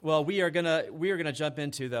Well, we are gonna jump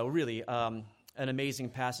into, though, really an amazing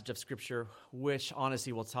passage of Scripture, which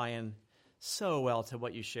honestly will tie in so well to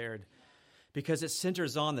what you shared, because it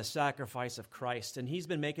centers on the sacrifice of Christ. And he's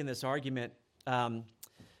been making this argument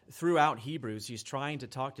throughout Hebrews. He's trying to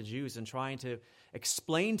talk to Jews and trying to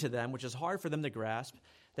explain to them, which is hard for them to grasp,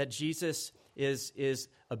 that Jesus is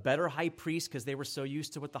a better high priest because they were so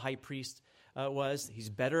used to what the high priest was. He's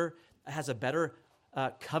better, has a better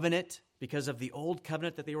covenant because of the old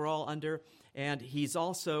covenant that they were all under, and he's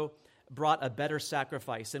also brought a better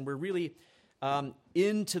sacrifice. And we're really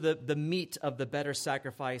into the meat of the better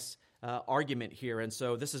sacrifice argument here. And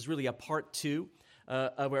so this is really a part two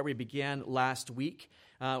of where we began last week.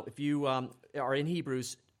 If you are in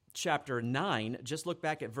Hebrews chapter 9, just look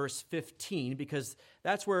back at verse 15, because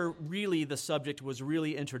that's where really the subject was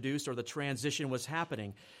really introduced, or the transition was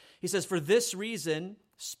happening. He says, "For this reason,"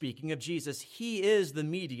 speaking of Jesus, "he is the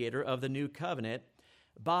mediator of the new covenant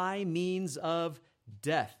by means of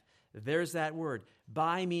death." There's that word,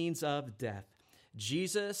 by means of death.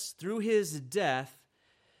 Jesus, through his death,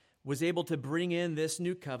 was able to bring in this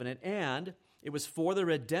new covenant, and it was for the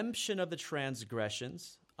redemption of the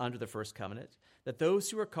transgressions under the first covenant, that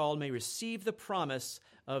those who are called may receive the promise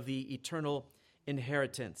of the eternal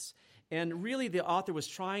inheritance. And really, the author was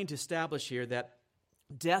trying to establish here that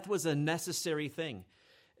death was a necessary thing.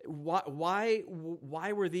 Why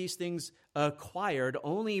were these things acquired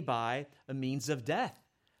only by a means of death?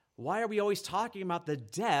 Why are we always talking about the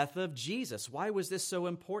death of Jesus? Why was this so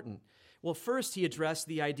important? Well, first, he addressed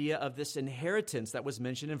the idea of this inheritance that was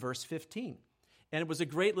mentioned in verse 15. And it was a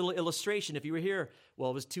great little illustration. If you were here,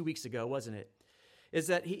 well, it was 2 weeks ago, wasn't it? Is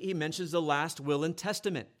that he mentions the last will and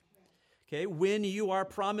testament. Okay, when you are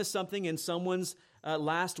promised something in someone's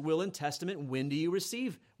last will and testament, when do you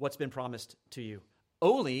receive what's been promised to you?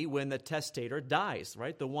 Only when the testator dies,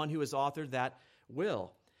 right? The one who has authored that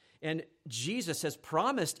will. And Jesus has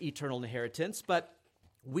promised eternal inheritance, but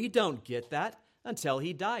we don't get that until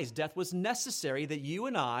he dies. Death was necessary that you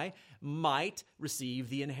and I might receive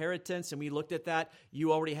the inheritance. And we looked at that.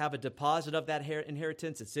 You already have a deposit of that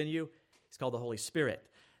inheritance. It's in you. It's called the Holy Spirit.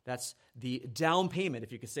 That's the down payment,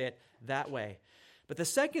 if you could say it that way. But the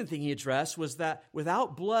second thing he addressed was that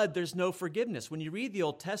without blood, there's no forgiveness. When you read the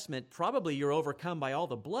Old Testament, probably you're overcome by all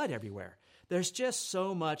the blood everywhere. There's just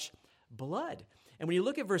so much blood. And when you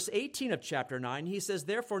look at verse 18 of chapter 9, he says,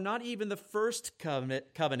 "Therefore, not even the first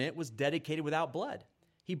covenant was dedicated without blood."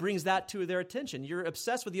 He brings that to their attention. You're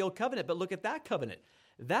obsessed with the old covenant, but look at that covenant.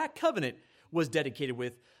 That covenant was dedicated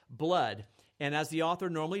with blood. And as the author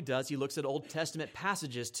normally does, he looks at Old Testament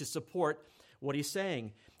passages to support what he's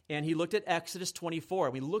saying. And he looked at Exodus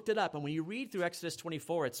 24. We looked it up, and when you read through Exodus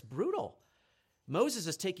 24, it's brutal. Moses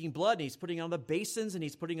is taking blood, and he's putting it on the basins, and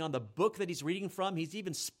he's putting it on the book that he's reading from. He's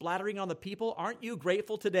even splattering on the people. Aren't you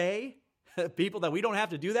grateful today, people, that we don't have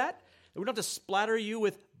to do that? That we don't have to splatter you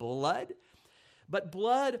with blood? But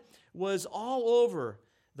blood was all over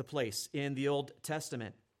the place in the Old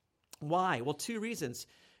Testament. Why? Well, two reasons.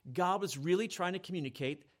 God was really trying to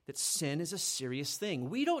communicate that sin is a serious thing.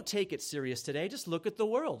 We don't take it serious today. Just look at the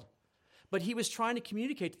world. But he was trying to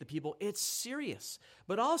communicate to the people, it's serious.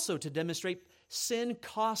 But also to demonstrate sin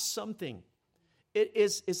costs something. It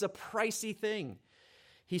is a pricey thing.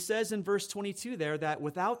 He says in verse 22 there that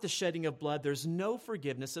without the shedding of blood, there's no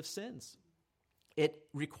forgiveness of sins. It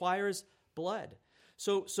requires blood.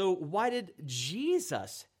 So why did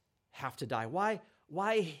Jesus have to die?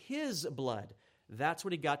 Why his blood? That's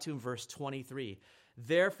what he got to in verse 23.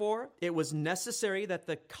 "Therefore, it was necessary that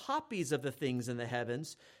the copies of the things in the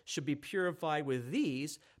heavens should be purified with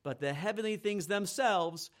these, but the heavenly things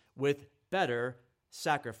themselves with better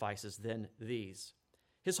sacrifices than these."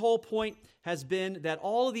 His whole point has been that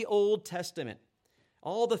all of the Old Testament,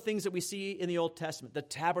 all the things that we see in the Old Testament, the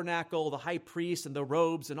tabernacle, the high priest, and the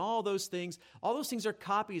robes, and all those things are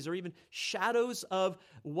copies or even shadows of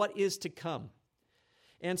what is to come.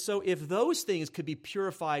 And so if those things could be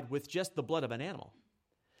purified with just the blood of an animal,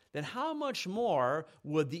 then how much more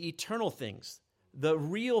would the eternal things, the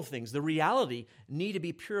real things, the reality, need to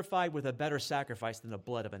be purified with a better sacrifice than the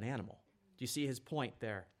blood of an animal? Do you see his point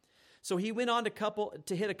there? So he went on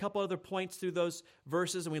to hit a couple other points through those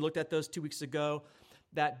verses, and we looked at those 2 weeks ago,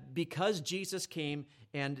 that because Jesus came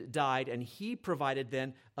and died, and he provided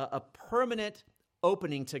then a permanent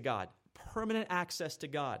opening to God, permanent access to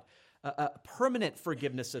God, a permanent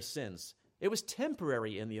forgiveness of sins. It was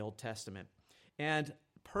temporary in the Old Testament, and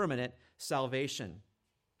permanent salvation.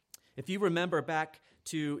 If you remember back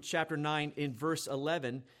to chapter 9 in verse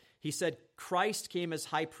 11, he said, Christ came as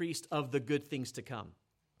high priest of the good things to come.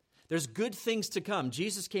 There's good things to come.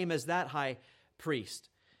 Jesus came as that high priest.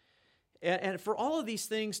 And for all of these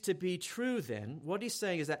things to be true then, what he's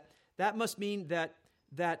saying is that must mean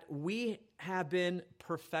that we have been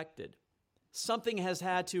perfected. Something has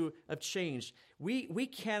had to have changed. We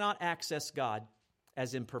cannot access God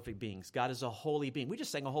as imperfect beings. God is a holy being. We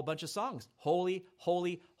just sang a whole bunch of songs. Holy,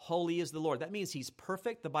 holy, holy is the Lord. That means he's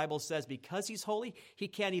perfect. The Bible says because he's holy, he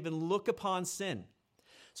can't even look upon sin.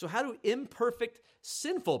 So how do imperfect,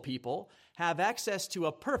 sinful people have access to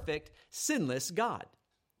a perfect, sinless God?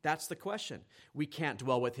 That's the question. We can't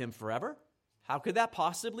dwell with him forever. How could that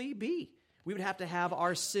possibly be? We would have to have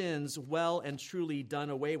our sins well and truly done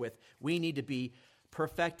away with. We need to be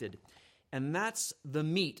perfected. And that's the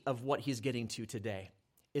meat of what he's getting to today.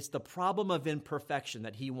 It's the problem of imperfection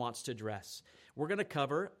that he wants to address. We're going to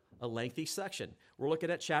cover a lengthy section. We're looking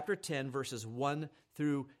at chapter 10, verses 1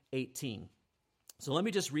 through 18. So let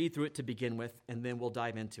me just read through it to begin with, and then we'll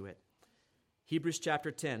dive into it. Hebrews chapter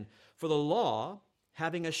 10. For the law,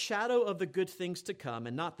 having a shadow of the good things to come,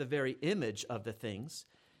 and not the very image of the things,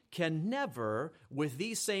 can never, with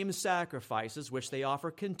these same sacrifices which they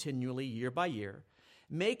offer continually year by year,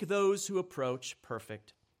 make those who approach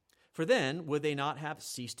perfect. For then would they not have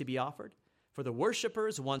ceased to be offered? For the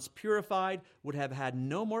worshippers, once purified, would have had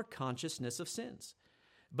no more consciousness of sins.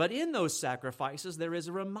 But in those sacrifices there is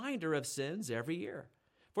a reminder of sins every year.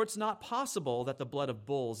 For it's not possible that the blood of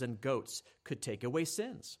bulls and goats could take away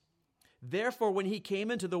sins. Therefore, when he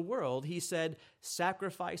came into the world, he said,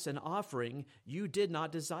 sacrifice and offering you did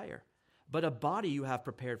not desire, but a body you have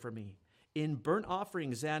prepared for me. In burnt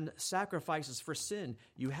offerings and sacrifices for sin,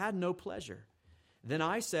 you had no pleasure. Then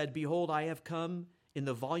I said, behold, I have come. In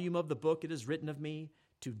the volume of the book it is written of me,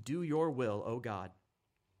 to do your will, O God.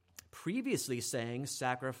 Previously saying,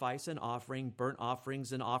 sacrifice and offering, burnt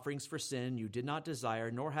offerings and offerings for sin, you did not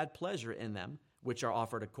desire, nor had pleasure in them, which are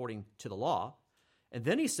offered according to the law. And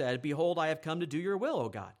then he said, behold, I have come to do your will, O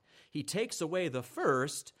God. He takes away the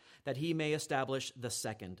first, that he may establish the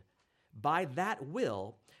second. By that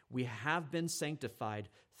will, we have been sanctified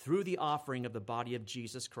through the offering of the body of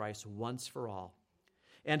Jesus Christ once for all.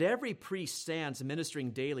 And every priest stands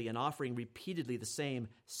ministering daily and offering repeatedly the same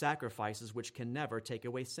sacrifices which can never take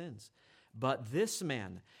away sins. But this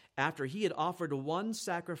man, after he had offered one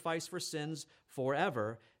sacrifice for sins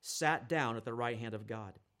forever, sat down at the right hand of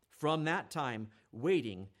God. From that time,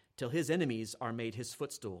 waiting till his enemies are made his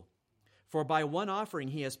footstool. For by one offering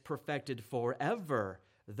he has perfected forever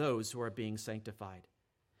those who are being sanctified.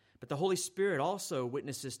 But the Holy Spirit also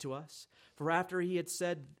witnesses to us. For after he had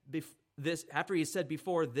said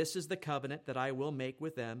before, this is the covenant that I will make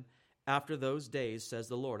with them after those days, says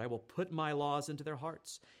the Lord. I will put my laws into their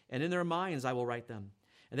hearts, and in their minds I will write them.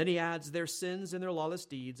 And then he adds, their sins and their lawless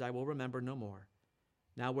deeds I will remember no more.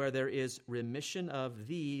 Now where there is remission of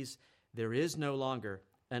these, there is no longer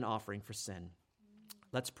an offering for sin.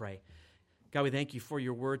 Let's pray. God, we thank you for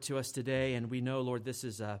your word to us today, and we know, Lord, this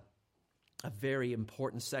is a very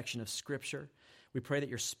important section of Scripture. We pray that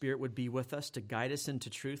your Spirit would be with us to guide us into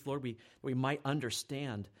truth. Lord, we might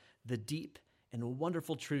understand the deep and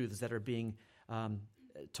wonderful truths that are being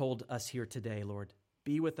told us here today, Lord.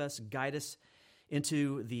 Be with us, guide us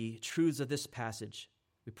into the truths of this passage.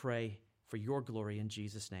 We pray for your glory in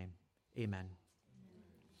Jesus' name. Amen.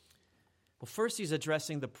 Well, first he's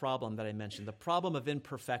addressing the problem that I mentioned, the problem of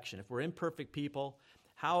imperfection. If we're imperfect people,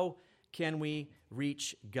 how can we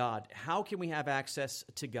reach God? How can we have access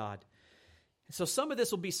to God? So some of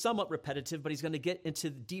this will be somewhat repetitive, but he's going to get into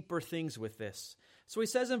deeper things with this. So he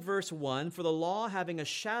says in verse 1, for the law having a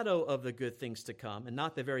shadow of the good things to come, and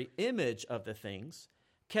not the very image of the things,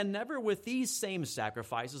 can never with these same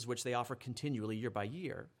sacrifices, which they offer continually year by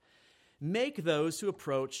year, make those who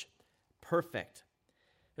approach perfect.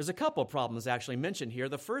 There's a couple problems actually mentioned here.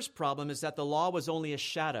 The first problem is that the law was only a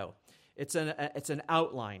shadow. It's an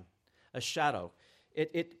outline, a shadow.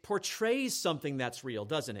 It portrays something that's real,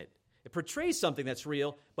 doesn't it? It portrays something that's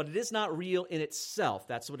real, but it is not real in itself.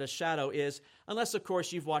 That's what a shadow is, unless, of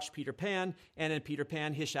course, you've watched Peter Pan, and in Peter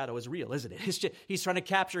Pan, his shadow is real, isn't it? He's trying to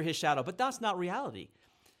capture his shadow, but that's not reality.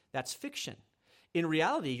 That's fiction. In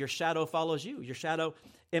reality, your shadow follows you. Your shadow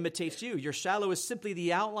imitates you. Your shadow is simply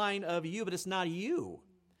the outline of you, but it's not you.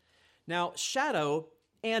 Now, shadow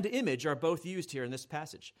and image are both used here in this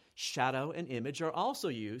passage. Shadow and image are also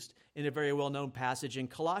used in a very well-known passage in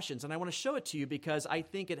Colossians, and I want to show it to you because I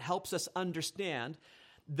think it helps us understand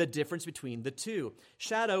the difference between the two.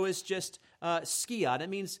 Shadow is just skiad. It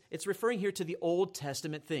means it's referring here to the Old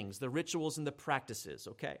Testament things, the rituals and the practices,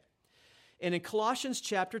 okay? And in Colossians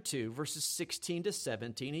chapter 2, verses 16 to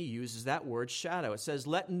 17, he uses that word shadow. It says,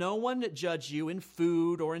 let no one judge you in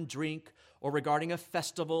food or in drink or regarding a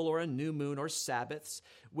festival or a new moon or Sabbaths,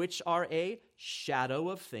 which are a shadow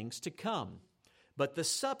of things to come. But the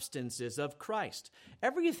substance is of Christ.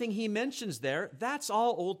 Everything he mentions there, that's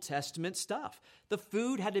all Old Testament stuff. The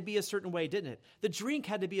food had to be a certain way, didn't it? The drink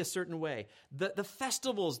had to be a certain way. The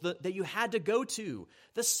festivals that you had to go to,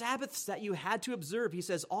 the Sabbaths that you had to observe. He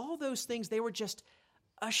says all those things, they were just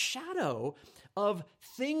a shadow of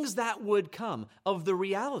things that would come, of the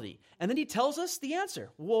reality. And then he tells us the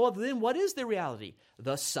answer. Well, then what is the reality?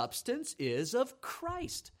 The substance is of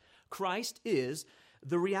Christ. Christ is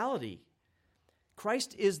the reality.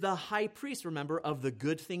 Christ is the high priest, remember, of the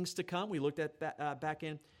good things to come. We looked at back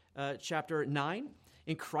in chapter 9.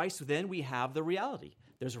 In Christ, then, we have the reality.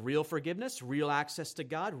 There's real forgiveness, real access to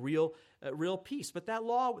God, real peace. But that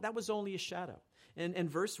law, that was only a shadow. And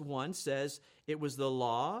verse 1 says, it was the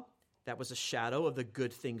law that was a shadow of the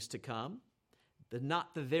good things to come, but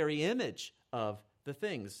not the very image of the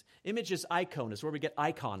things. Image is icon, is where we get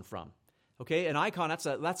icon from. Okay, an icon,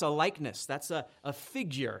 that's a likeness, that's a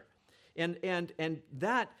figure. And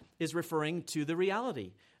that is referring to the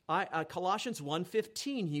reality. Colossians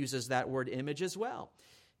 1:15 uses that word image as well.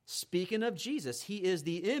 Speaking of Jesus, he is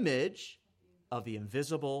the image of the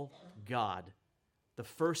invisible God, the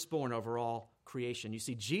firstborn over all creation. You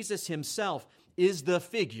see, Jesus himself is the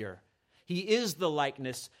figure. He is the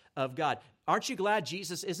likeness of God. Aren't you glad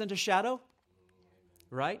Jesus isn't a shadow?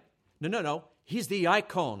 Right? No. He's the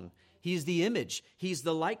icon. He's the image. He's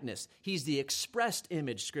the likeness. He's the expressed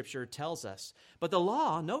image, Scripture tells us. But the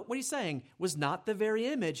law, note what he's saying, was not the very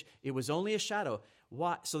image. It was only a shadow.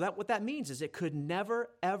 Why? So what that means is it could never,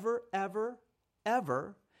 ever, ever,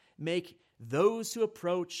 ever make those who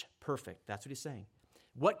approach perfect. That's what he's saying.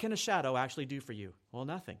 What can a shadow actually do for you? Well,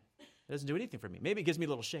 nothing. It doesn't do anything for me. Maybe it gives me a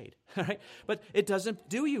little shade, all right? But it doesn't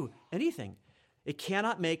do you anything. It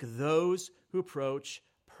cannot make those who approach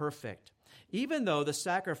perfect. Even though the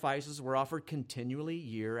sacrifices were offered continually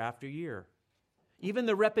year after year. Even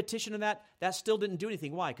the repetition of that still didn't do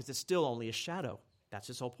anything. Why? Because it's still only a shadow. That's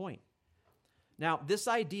his whole point. Now, this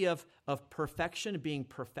idea of perfection, being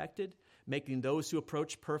perfected, making those who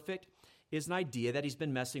approach perfect, is an idea that he's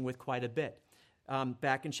been messing with quite a bit.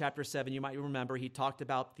 Back in chapter 7, you might remember, he talked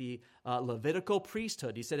about the Levitical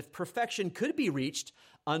priesthood. He said if perfection could be reached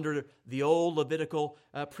under the old Levitical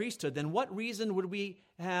priesthood, then what reason would we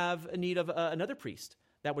have a need of another priest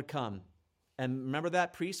that would come? And remember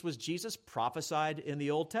that priest was Jesus, prophesied in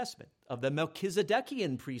the Old Testament, of the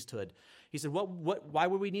Melchizedekian priesthood. He said, why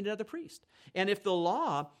would we need another priest? And if the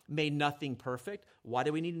law made nothing perfect, why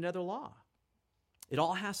do we need another law? It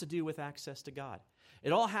all has to do with access to God.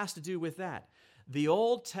 It all has to do with that. The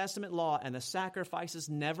Old Testament law and the sacrifices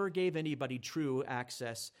never gave anybody true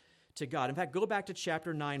access to God. In fact, go back to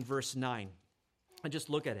chapter 9, verse 9, and just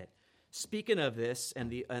look at it. Speaking of this and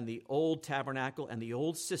the old tabernacle and the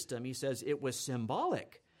old system, he says it was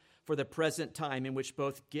symbolic for the present time in which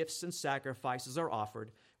both gifts and sacrifices are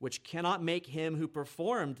offered, which cannot make him who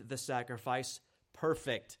performed the sacrifice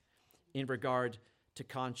perfect in regard to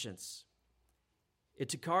conscience.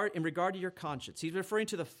 In regard to your conscience, he's referring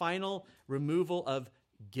to the final removal of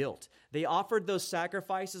guilt. They offered those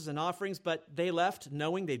sacrifices and offerings, but they left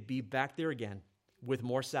knowing they'd be back there again with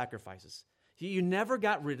more sacrifices. You never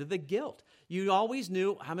got rid of the guilt. You always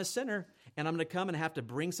knew, I'm a sinner, and I'm going to come and have to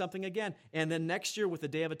bring something again. And then next year with the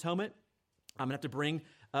Day of Atonement, I'm going to have to bring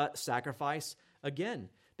a sacrifice again.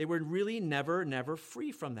 They were really never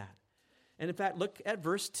free from that. And in fact, look at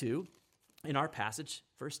verse 2 in our passage,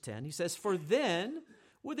 verse 10. He says, "For then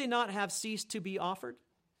would they not have ceased to be offered?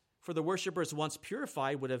 For the worshipers once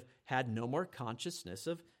purified would have had no more consciousness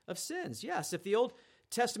of sins." Yes, if the Old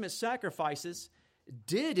Testament sacrifices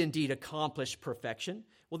did indeed accomplish perfection,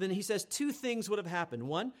 well, then he says two things would have happened.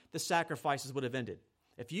 One, the sacrifices would have ended.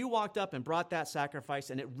 If you walked up and brought that sacrifice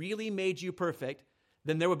and it really made you perfect,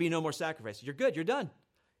 then there would be no more sacrifice. You're good, you're done.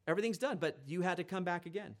 Everything's done, but you had to come back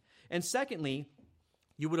again. And secondly,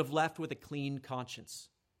 you would have left with a clean conscience.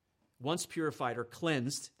 Once purified or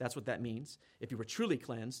cleansed, that's what that means. If you were truly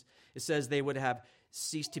cleansed, it says they would have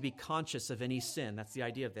ceased to be conscious of any sin. That's the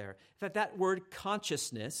idea there. In fact, that word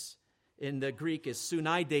consciousness in the Greek is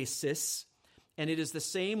sunaidesis, and it is the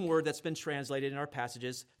same word that's been translated in our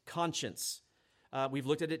passages, conscience. We've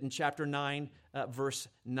looked at it in chapter 9, verse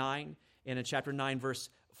 9, and in chapter 9, verse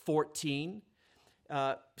 14,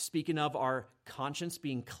 speaking of our conscience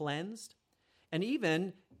being cleansed. And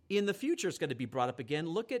even in the future, it's going to be brought up again.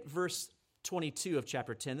 Look at verse 22 of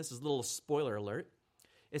chapter 10. This is a little spoiler alert.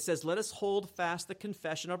 It says, "Let us hold fast the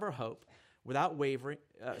confession of our hope without wavering."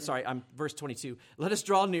 Verse 22. "Let us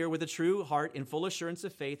draw near with a true heart in full assurance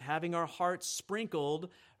of faith, having our hearts sprinkled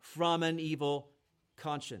from an evil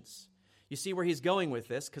conscience." You see where he's going with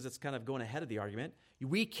this, because it's kind of going ahead of the argument.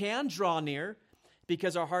 We can draw near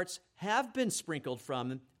because our hearts have been sprinkled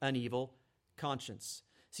from an evil conscience.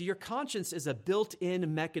 See, your conscience is a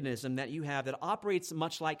built-in mechanism that you have that operates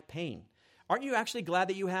much like pain. Aren't you actually glad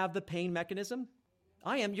that you have the pain mechanism?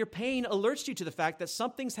 I am. Your pain alerts you to the fact that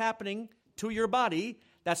something's happening to your body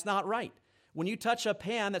that's not right. When you touch a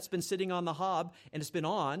pan that's been sitting on the hob and it's been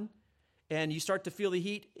on, and you start to feel the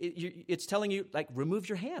heat, it's telling you, like, remove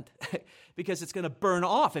your hand because it's going to burn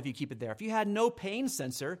off if you keep it there. If you had no pain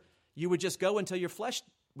sensor, you would just go until your flesh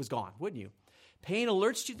was gone, wouldn't you? Pain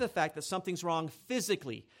alerts you to the fact that something's wrong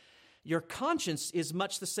physically. Your conscience is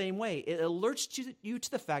much the same way. It alerts you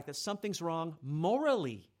to the fact that something's wrong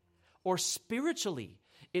morally or spiritually.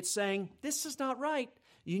 It's saying, this is not right.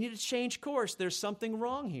 You need to change course. There's something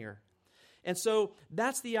wrong here. And so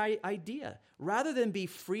that's the idea. Rather than be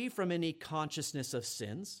free from any consciousness of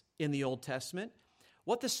sins in the Old Testament,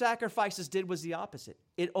 what the sacrifices did was the opposite.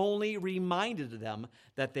 It only reminded them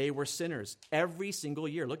that they were sinners every single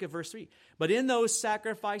year. Look at verse 3. But in those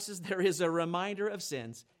sacrifices, there is a reminder of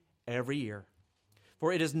sins every year.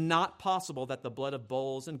 For it is not possible that the blood of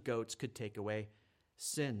bulls and goats could take away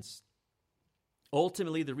sins.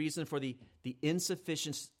 Ultimately, the reason for the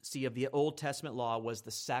insufficiency of the Old Testament law was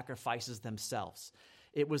the sacrifices themselves.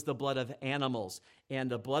 It was the blood of animals,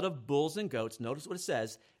 and the blood of bulls and goats, notice what it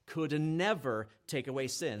says, could never take away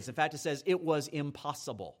sins. In fact, it says it was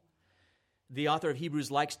impossible. The author of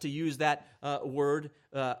Hebrews likes to use that word,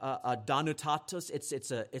 donutatos.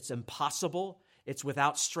 It's impossible. It's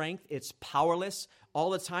without strength. It's powerless. All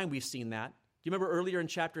the time we've seen that. Do you remember earlier in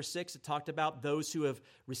chapter 6, it talked about those who have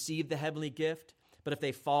received the heavenly gift, but if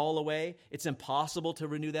they fall away, it's impossible to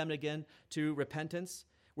renew them again to repentance.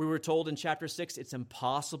 We were told in chapter 6, it's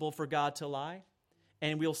impossible for God to lie.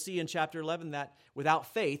 And we'll see in chapter 11 that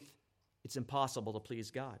without faith, it's impossible to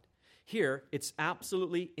please God. Here, it's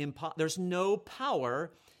absolutely impossible. There's no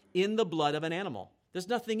power in the blood of an animal. There's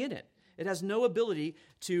nothing in it. It has no ability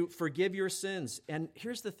to forgive your sins. And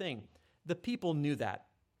here's the thing. The people knew that.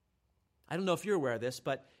 I don't know if you're aware of this,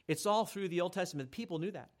 but it's all through the Old Testament. People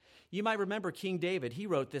knew that. You might remember King David. He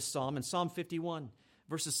wrote this psalm in Psalm 51,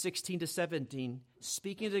 verses 16 to 17.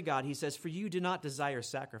 Speaking to God, he says, "For you do not desire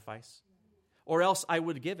sacrifice, or else I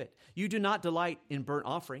would give it. You do not delight in burnt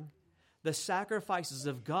offering. The sacrifices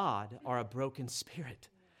of God are a broken spirit,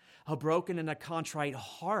 a broken and a contrite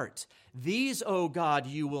heart. These, O God,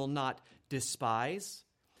 you will not despise."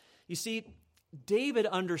 You see, David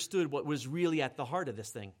understood what was really at the heart of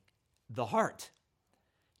this thing. The heart.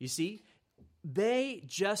 You see, they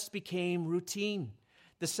just became routine.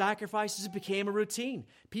 The sacrifices became a routine.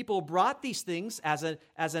 People brought these things as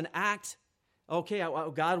an act. Okay,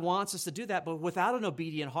 God wants us to do that, but without an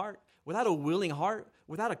obedient heart, without a willing heart,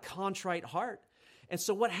 without a contrite heart. And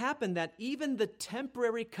so what happened that even the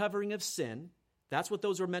temporary covering of sin, that's what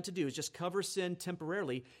those were meant to do, is just cover sin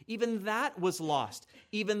temporarily, even that was lost.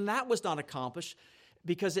 Even that was not accomplished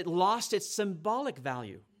because it lost its symbolic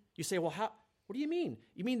value. You say, well, what do you mean?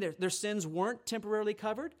 You mean their sins weren't temporarily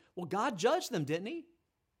covered? Well, God judged them, didn't he?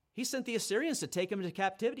 He sent the Assyrians to take them into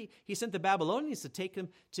captivity. He sent the Babylonians to take them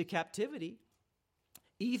to captivity.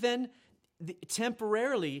 Even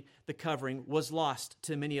temporarily, the covering was lost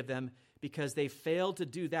to many of them because they failed to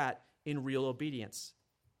do that in real obedience.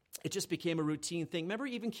 It just became a routine thing. Remember,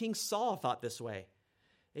 even King Saul thought this way.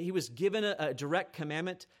 He was given a direct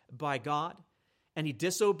commandment by God, and he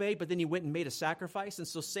disobeyed, but then he went and made a sacrifice. And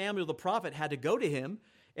so Samuel the prophet had to go to him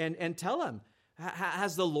and tell him,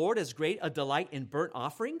 has the Lord as great a delight in burnt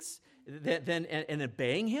offerings than in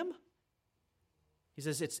obeying him? He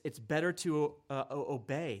says it's better to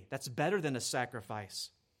obey. That's better than a sacrifice.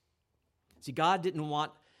 See, God didn't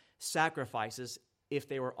want sacrifices if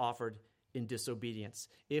they were offered in disobedience,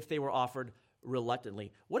 if they were offered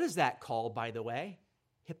reluctantly. What is that called, by the way?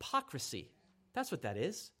 Hypocrisy. That's what that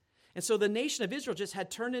is. And so the nation of Israel just had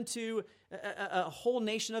turned into a whole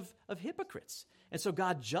nation of hypocrites. And so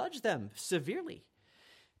God judged them severely.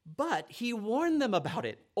 But he warned them about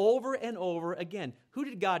it over and over again. Who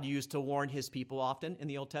did God use to warn his people often in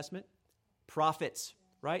the Old Testament? Prophets,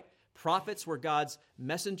 right? Prophets were God's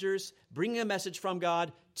messengers, bringing a message from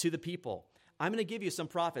God to the people. I'm going to give you some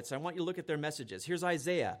prophets. I want you to look at their messages. Here's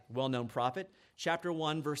Isaiah, well-known prophet, chapter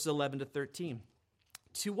 1, verses 11 to 13.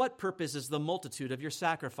 "To what purpose is the multitude of your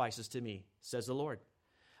sacrifices to me, says the Lord?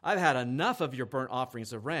 I've had enough of your burnt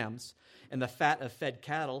offerings of rams and the fat of fed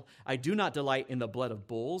cattle. I do not delight in the blood of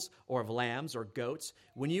bulls or of lambs or goats.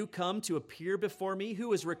 When you come to appear before me,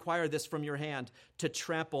 who has required this from your hand to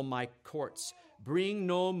trample my courts? Bring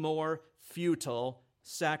no more futile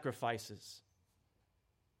sacrifices."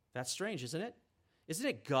 That's strange, isn't it? Isn't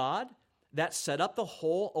it God that set up the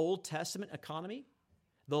whole Old Testament economy,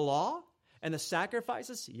 the law and the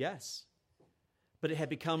sacrifices? Yes. But it had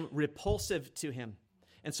become repulsive to him.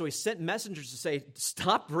 And so he sent messengers to say,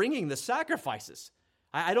 stop bringing the sacrifices.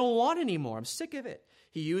 I don't want any more. I'm sick of it.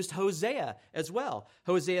 He used Hosea as well.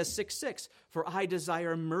 Hosea 6:6, for I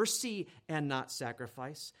desire mercy and not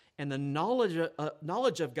sacrifice, and the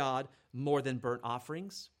knowledge of God more than burnt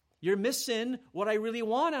offerings. You're missing what I really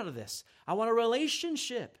want out of this. I want a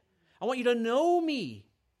relationship. I want you to know me.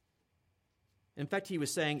 In fact, he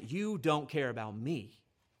was saying, you don't care about me.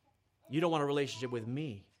 You don't want a relationship with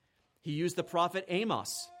me. He used the prophet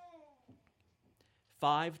Amos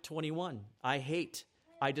 5:21.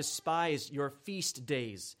 I despise your feast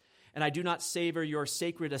days, and I do not savor your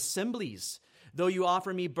sacred assemblies. Though you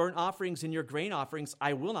offer me burnt offerings and your grain offerings,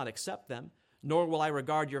 I will not accept them, nor will I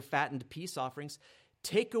regard your fattened peace offerings.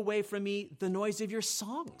 Take away from me the noise of your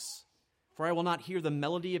songs, for I will not hear the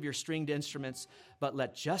melody of your stringed instruments, but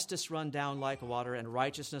let justice run down like water and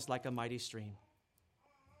righteousness like a mighty stream.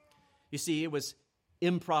 You see, it was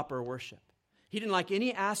improper worship. He didn't like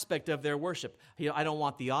any aspect of their worship. I don't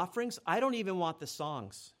want the offerings. I don't even want the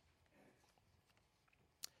songs.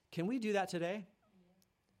 Can we do that today?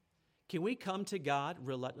 Can we come to God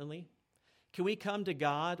reluctantly? Can we come to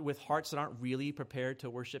God with hearts that aren't really prepared to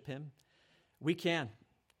worship him? We can.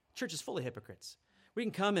 Church is full of hypocrites. We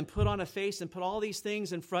can come and put on a face and put all these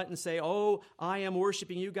things in front and say, oh, I am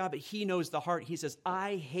worshiping you, God, but he knows the heart. He says,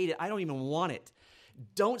 I hate it. I don't even want it.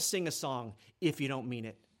 Don't sing a song if you don't mean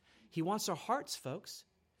it. He wants our hearts, folks.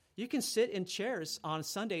 You can sit in chairs on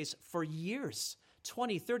Sundays for years,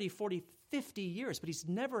 20, 30, 40, 50 years, but he's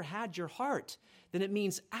never had your heart. Then it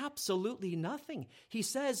means absolutely nothing. He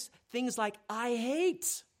says things like, I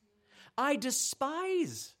hate, I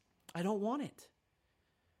despise, I don't want it.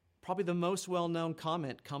 Probably the most well-known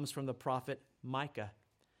comment comes from the prophet Micah.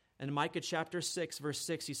 In Micah chapter 6, verse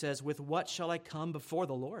 6, he says, with what shall I come before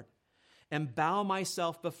the Lord and bow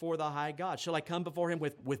myself before the high God? Shall I come before him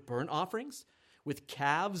with burnt offerings, with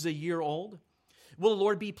calves a year old? Will the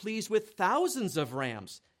Lord be pleased with thousands of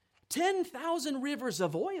rams, 10,000 rivers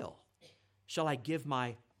of oil? Shall I give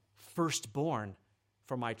my firstborn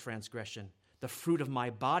for my transgression, the fruit of my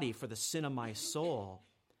body for the sin of my soul?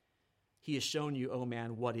 He has shown you, O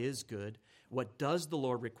man, what is good. What does the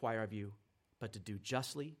Lord require of you? But to do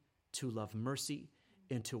justly, to love mercy,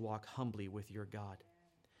 and to walk humbly with your God.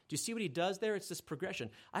 Do you see what he does there? It's this progression.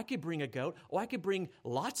 I could bring a goat. Oh, I could bring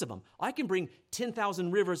lots of them. I can bring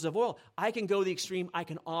 10,000 rivers of oil. I can go the extreme. I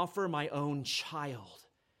can offer my own child.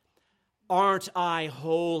 Aren't I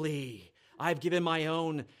holy? I've given my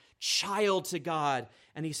own child to God.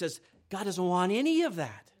 And he says, God doesn't want any of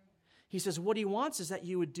that. He says what he wants is that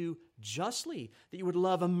you would do justly, that you would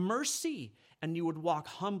love a mercy, and you would walk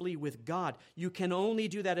humbly with God. You can only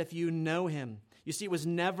do that if you know him. You see, it was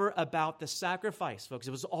never about the sacrifice, folks.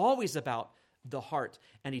 It was always about the heart,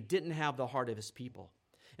 and he didn't have the heart of his people.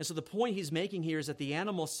 And so the point he's making here is that the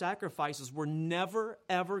animal sacrifices were never,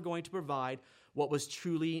 ever going to provide what was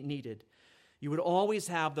truly needed. You would always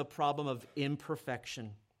have the problem of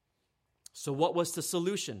imperfection. So what was the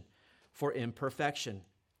solution for imperfection?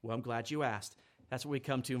 Well, I'm glad you asked. That's what we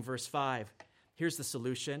come to in verse 5. Here's the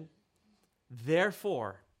solution.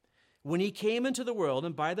 Therefore, when he came into the world,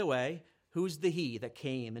 and by the way, who's the he that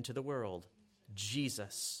came into the world?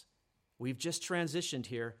 Jesus. We've just transitioned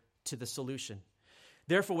here to the solution.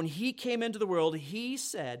 Therefore, when he came into the world, he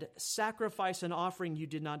said, sacrifice and offering you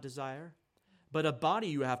did not desire, but a body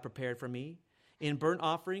you have prepared for me. In burnt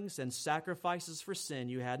offerings and sacrifices for sin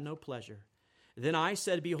you had no pleasure. Then I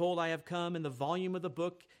said, behold, I have come. In the volume of the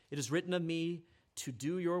book it is written of me to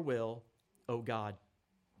do your will, O God.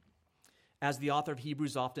 As the author of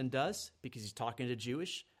Hebrews often does, because he's talking to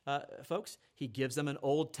Jewish folks, he gives them an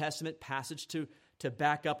Old Testament passage to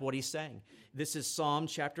back up what he's saying. This is Psalm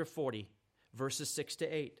chapter 40, verses 6 to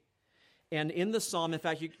 8. And in the psalm, in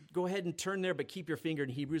fact, you go ahead and turn there, but keep your finger in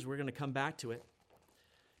Hebrews. We're going to come back to it.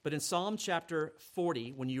 But in Psalm chapter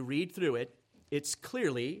 40, when you read through it, it's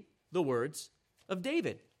clearly the words of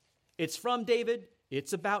David. It's from David.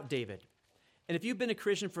 It's about David. And if you've been a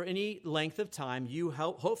Christian for any length of time, you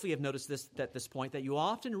hopefully have noticed this at this point, that you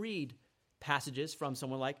often read passages from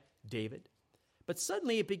someone like David. But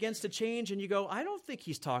suddenly it begins to change and you go, I don't think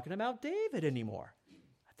he's talking about David anymore.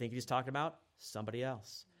 I think he's talking about somebody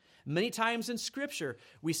else. Many times in Scripture,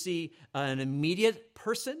 we see an immediate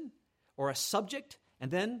person or a subject and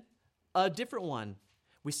then a different one.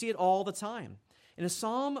 We see it all the time. In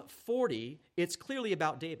Psalm 40, it's clearly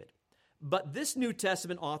about David. But this New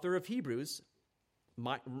Testament author of Hebrews,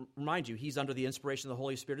 mind you, he's under the inspiration of the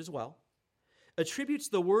Holy Spirit as well, attributes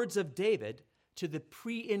the words of David to the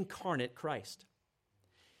pre-incarnate Christ.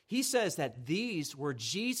 He says that these were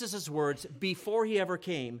Jesus' words before he ever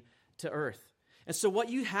came to earth. And so what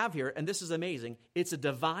you have here, and this is amazing, it's a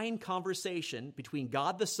divine conversation between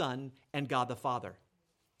God the Son and God the Father.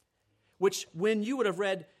 Which, when you would have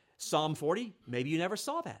read Psalm 40, maybe you never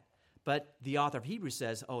saw that. But the author of Hebrews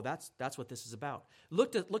says, oh, that's what this is about.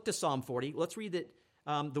 Look to Psalm 40. Let's read it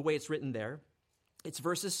the way it's written there. It's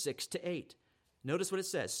verses 6 to 8. Notice what it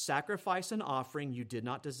says. Sacrifice and offering you did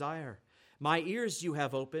not desire. My ears you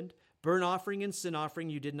have opened. Burnt offering and sin offering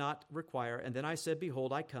you did not require. And then I said,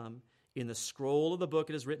 behold, I come. In the scroll of the book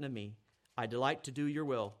it is written of me. I delight to do your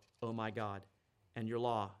will, O my God, and your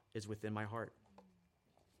law is within my heart.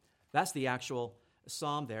 That's the actual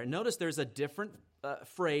psalm there. Notice there's a different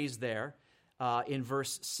phrase there in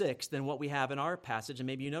verse 6 than what we have in our passage, and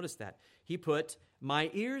maybe you noticed that. He put, my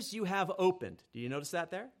ears you have opened. Do you notice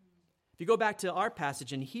that there? If you go back to our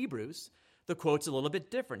passage in Hebrews, the quote's a little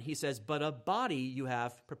bit different. He says, but a body you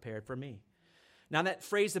have prepared for me. Now that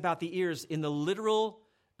phrase about the ears, in the literal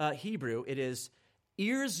Hebrew, it is,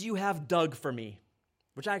 ears you have dug for me,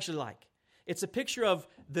 which I actually like. It's a picture of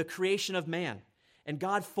the creation of man and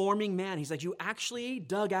God forming man. He's like, you actually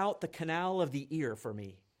dug out the canal of the ear for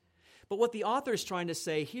me. But what the author is trying to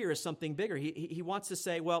say here is something bigger. He wants to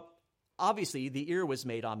say, well, obviously the ear was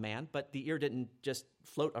made on man, but the ear didn't just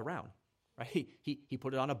float around, right? He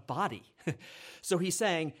put it on a body. So he's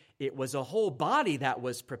saying it was a whole body that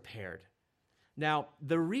was prepared. Now,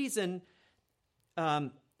 the reason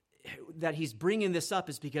that he's bringing this up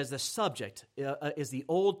is because the subject is the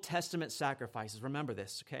Old Testament sacrifices. Remember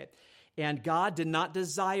this, okay? And God did not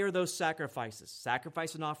desire those sacrifices.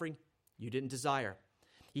 Sacrifice and offering, you didn't desire.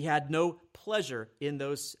 He had no pleasure in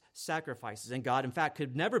those sacrifices. And God, in fact,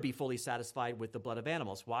 could never be fully satisfied with the blood of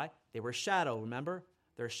animals. Why? They were shadow, remember?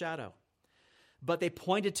 They're shadow. But they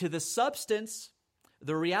pointed to the substance,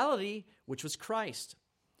 the reality, which was Christ.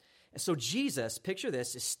 And so Jesus, picture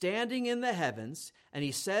this, is standing in the heavens, and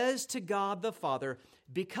he says to God the Father,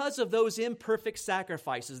 because of those imperfect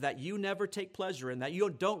sacrifices that you never take pleasure in, that you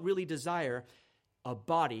don't really desire, a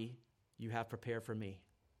body you have prepared for me.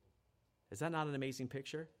 Is that not an amazing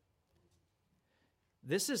picture?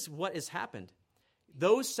 This is what has happened.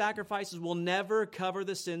 Those sacrifices will never cover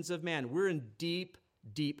the sins of man. We're in deep,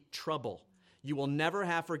 deep trouble. You will never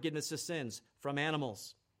have forgiveness of sins from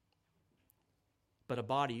animals. But a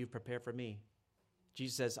body you've prepared for me.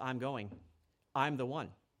 Jesus says, I'm going. I'm the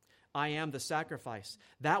one. I am the sacrifice.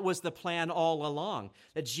 That was the plan all along,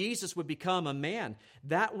 that Jesus would become a man.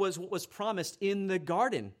 That was what was promised in the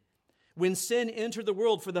garden. When sin entered the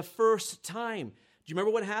world for the first time, do you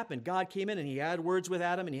remember what happened? God came in and he had words with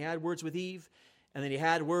Adam and he had words with Eve, and then he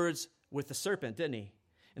had words with the serpent, didn't he?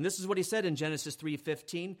 And this is what he said in Genesis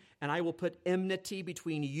 3:15, and I will put enmity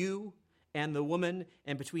between you and the woman,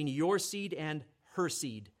 and between your seed and her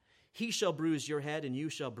seed. He shall bruise your head, and you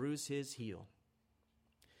shall bruise his heel.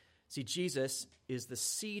 See, Jesus is the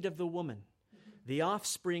seed of the woman, the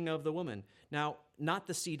offspring of the woman. Now, not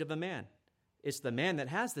the seed of a man. It's the man that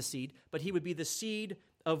has the seed, but he would be the seed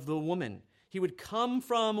of the woman. He would come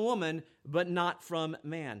from woman, but not from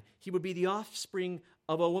man. He would be the offspring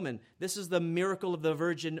of a woman. This is the miracle of the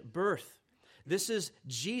virgin birth. This is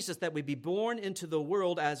Jesus that would be born into the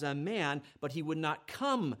world as a man, but he would not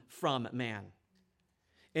come from man.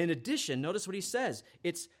 In addition, notice what he says.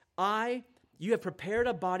 It's, you have prepared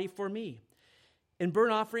a body for me. In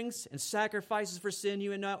burnt offerings and sacrifices for sin,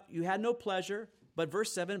 you had no pleasure. But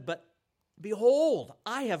verse 7, but behold,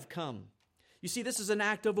 I have come. You see, this is an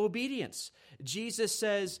act of obedience. Jesus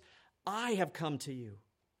says, I have come to you.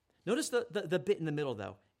 Notice the bit in the middle,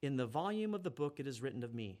 though. In the volume of the book, it is written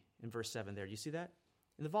of me. In verse 7 there. Do you see that?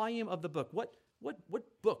 In the volume of the book. What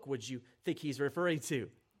book would you think he's referring to?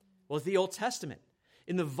 Well, it's the Old Testament.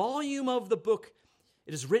 In the volume of the book,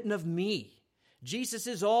 it is written of me. Jesus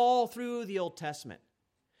is all through the Old Testament.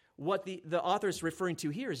 What the author is referring to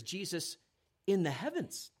here is Jesus in the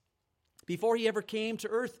heavens. Before he ever came to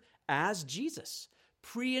earth as Jesus,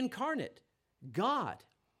 pre-incarnate, God.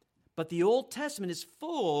 But the Old Testament is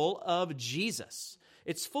full of Jesus.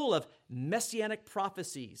 It's full of messianic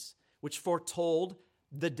prophecies which foretold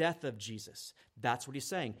the death of Jesus. That's what he's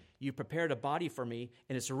saying. You prepared a body for me,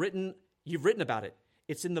 and you've written about it.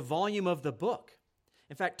 It's in the volume of the book.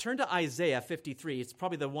 In fact, turn to Isaiah 53. It's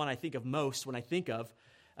probably the one I think of most when I think of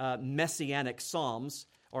messianic psalms,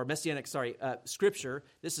 or scripture.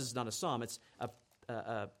 This is not a psalm. It's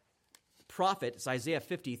a prophet. It's Isaiah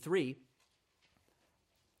 53.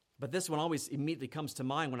 But this one always immediately comes to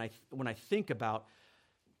mind when I think about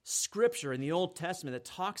scripture in the Old Testament that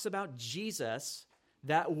talks about Jesus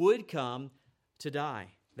that would come to die,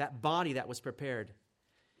 that body that was prepared.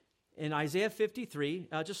 In Isaiah 53,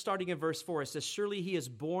 just starting in verse 4, it says, "Surely he has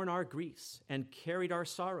borne our griefs and carried our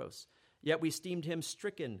sorrows. Yet we esteemed him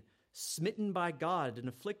stricken, smitten by God, and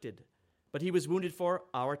afflicted. But he was wounded for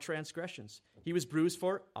our transgressions. He was bruised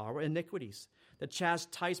for our iniquities. The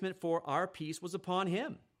chastisement for our peace was upon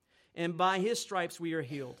him. And by his stripes we are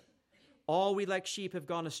healed. All we like sheep have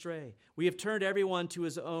gone astray. We have turned everyone to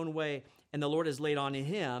his own way, and the Lord has laid on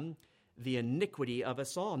him the iniquity of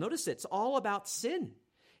us all." Notice it's all about sin.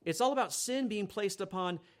 It's all about sin being placed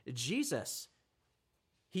upon Jesus.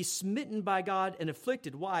 He's smitten by God and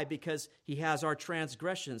afflicted. Why? Because he has our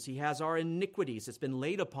transgressions. He has our iniquities. It's been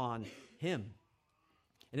laid upon him.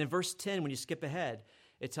 And in verse 10, when you skip ahead,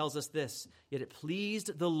 it tells us this: "Yet it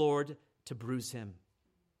pleased the Lord to bruise him."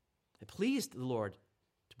 It pleased the Lord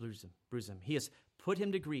to bruise him. He has put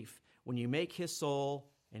him to grief when you make his soul,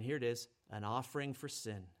 and here it is, an offering for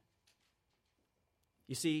sin.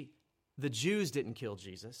 You see, the Jews didn't kill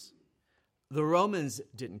Jesus. The Romans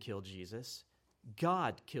didn't kill Jesus.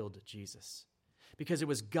 God killed Jesus because it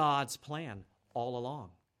was God's plan all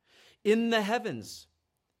along. In the heavens,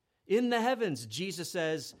 Jesus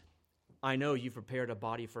says, "I know you've prepared a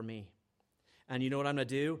body for me. And you know what I'm going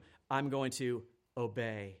to do? I'm going to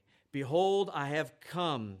obey. Behold, I have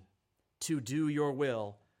come to do your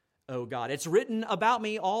will, O God." It's written about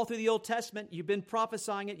me all through the Old Testament. You've been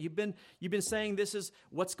prophesying it. You've been saying this is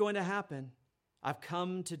what's going to happen. I've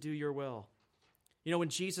come to do your will. You know, when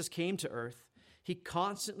Jesus came to earth, he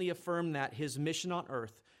constantly affirmed that his mission on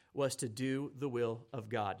earth was to do the will of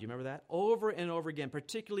God. Do you remember that? Over and over again,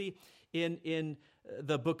 particularly in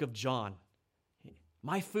the book of John.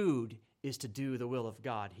 "My food is to do the will of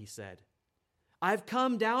God," he said. "I've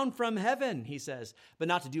come down from heaven," he says, "but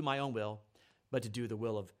not to do my own will, but to do the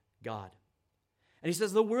will of God." And he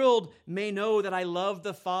says, "The world may know that I love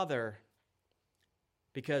the Father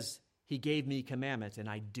because he gave me commandment and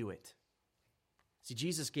I do it." See,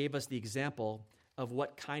 Jesus gave us the example of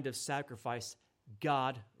what kind of sacrifice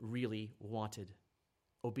God really wanted.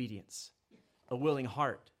 Obedience, a willing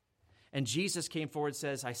heart. And Jesus came forward and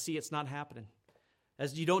says, "I see it's not happening.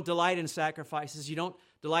 As you don't delight in sacrifices, you don't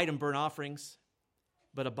delight in burnt offerings,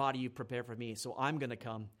 but a body you prepare for me. So I'm going to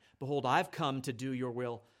come. Behold, I've come to do your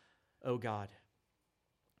will, O God."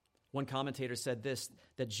 One commentator said this,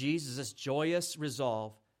 that Jesus' joyous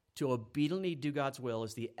resolve to obediently do God's will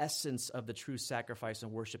is the essence of the true sacrifice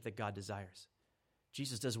and worship that God desires.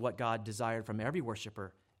 Jesus does what God desired from every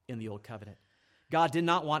worshiper in the Old Covenant. God did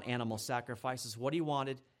not want animal sacrifices. What he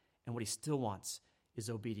wanted and what he still wants is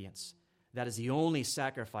obedience. That is the only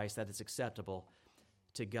sacrifice that is acceptable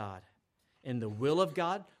to God. And the will of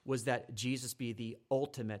God was that Jesus be the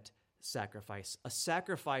ultimate sacrifice, a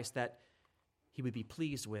sacrifice that he would be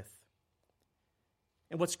pleased with.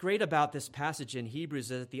 And what's great about this passage in Hebrews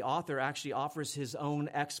is that the author actually offers his own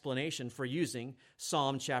explanation for using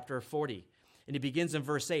Psalm chapter 40. And he begins in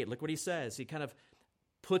verse 8. Look what he says. He kind of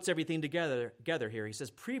puts everything together here. He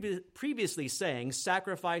says, "Previously saying,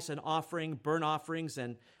 sacrifice and offering, burnt offerings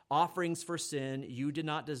and offerings for sin, you did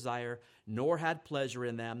not desire, nor had pleasure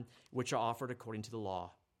in them, which are offered according to the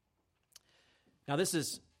law." Now this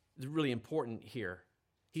is really important here.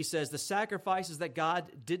 He says the sacrifices that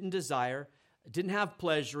God didn't desire, didn't have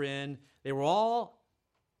pleasure in, they were all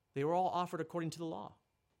offered according to the law.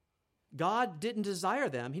 God didn't desire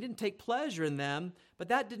them. He didn't take pleasure in them, but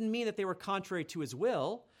that didn't mean that they were contrary to his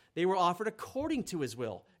will. They were offered according to his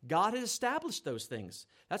will. God had established those things.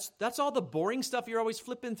 That's all the boring stuff you're always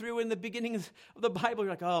flipping through in the beginning of the Bible.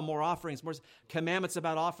 You're like, oh, more offerings, more commandments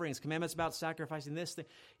about offerings, commandments about sacrificing this thing.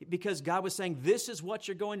 Because God was saying, this is what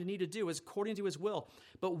you're going to need to do, is according to his will.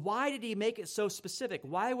 But why did he make it so specific?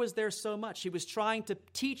 Why was there so much? He was trying to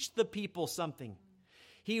teach the people something.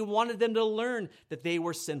 He wanted them to learn that they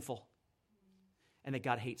were sinful and that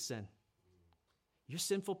God hates sin. You're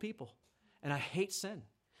sinful people, and I hate sin.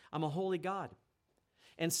 I'm a holy God.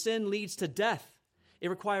 And sin leads to death. It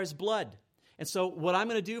requires blood. And so what I'm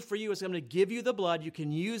going to do for you is I'm going to give you the blood. You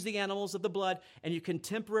can use the animals of the blood, and you can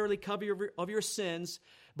temporarily cover your sins,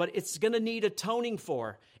 but it's going to need atoning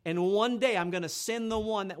for. And one day I'm going to send the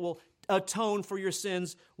one that will atone for your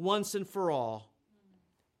sins once and for all.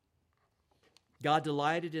 God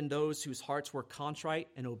delighted in those whose hearts were contrite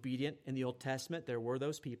and obedient in the Old Testament. There were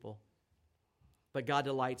those people. But God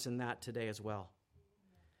delights in that today as well.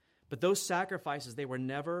 But those sacrifices, they were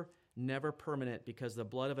never permanent, because the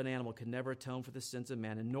blood of an animal could never atone for the sins of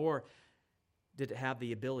man, and nor did it have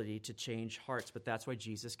the ability to change hearts. But that's why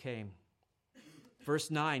Jesus came. Verse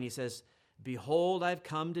 9, he says, "Behold, I've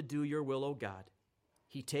come to do your will, O God."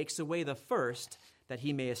 He takes away the first, that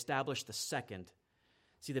he may establish the second.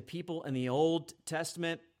 See, the people in the Old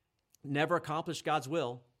Testament, never accomplished God's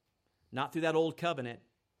will, not through that old covenant,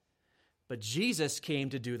 but Jesus came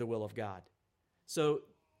to do the will of God. So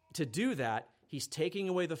to do that, he's taking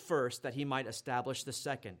away the first that he might establish the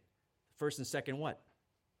second. First and second what?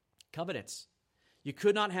 Covenants. You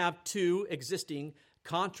could not have two existing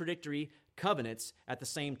contradictory covenants at the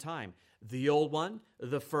same time. The old one,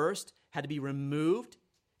 the first, had to be removed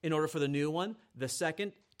in order for the new one, the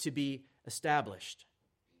second, to be established.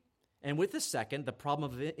 And with the second, the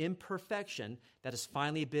problem of imperfection that has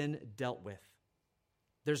finally been dealt with.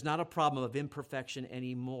 There's not a problem of imperfection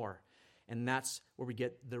anymore. And that's where we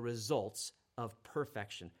get the results of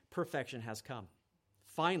perfection. Perfection has come.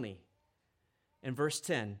 Finally, in verse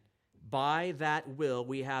 10, by that will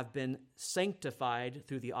we have been sanctified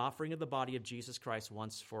through the offering of the body of Jesus Christ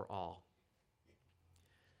once for all.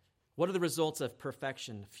 What are the results of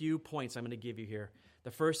perfection? A few points I'm going to give you here. The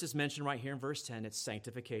first is mentioned right here in verse 10. It's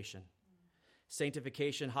sanctification.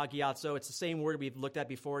 Sanctification, hagiazo, it's the same word we've looked at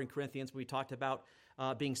before in Corinthians. We talked about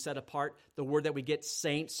being set apart. The word that we get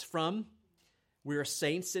saints from, we are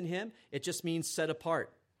saints in him. It just means set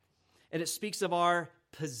apart. And it speaks of our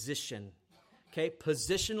position. Okay,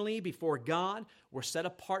 positionally before God, we're set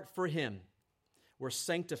apart for him. We're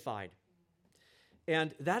sanctified.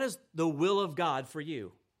 And that is the will of God for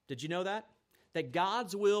you. Did you know that? That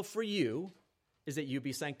God's will for you is that you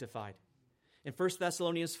be sanctified. In 1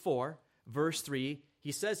 Thessalonians 4, verse 3,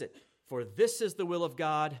 he says it. For this is the will of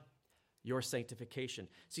God, your sanctification.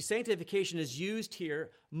 See, sanctification is used here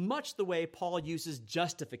much the way Paul uses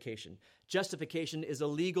justification. Justification is a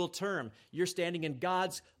legal term. You're standing in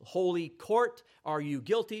God's holy court. Are you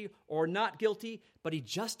guilty or not guilty? But he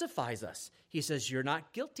justifies us. He says, you're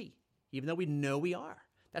not guilty, even though we know we are.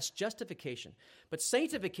 That's justification. But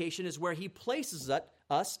sanctification is where he places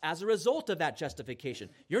us as a result of that justification.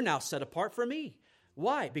 You're now set apart for me.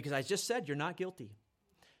 Why? Because I just said you're not guilty.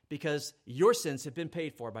 Because your sins have been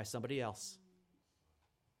paid for by somebody else.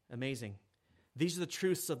 Amazing. These are the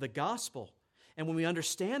truths of the gospel. And when we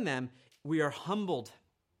understand them, we are humbled.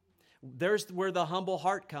 There's where the humble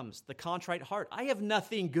heart comes, the contrite heart. I have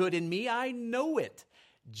nothing good in me. I know it.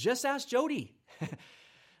 Just ask Jody.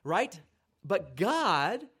 Right? But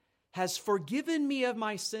God has forgiven me of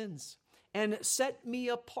my sins and set me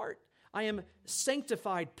apart. I am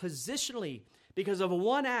sanctified positionally because of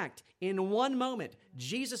one act in one moment.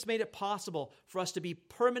 Jesus made it possible for us to be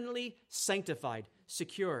permanently sanctified,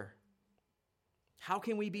 secure. How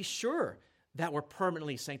can we be sure that we're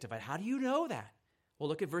permanently sanctified? How do you know that? Well,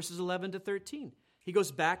 look at verses 11 to 13. He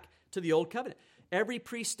goes back to the old covenant. Every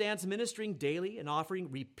priest stands ministering daily and offering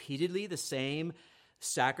repeatedly the same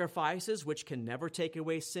sacrifices, which can never take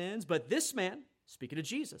away sins. But this man, speaking of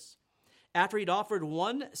Jesus, after he'd offered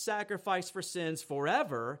one sacrifice for sins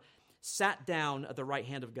forever, sat down at the right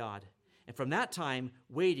hand of God. And from that time,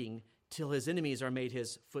 waiting till his enemies are made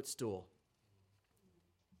his footstool.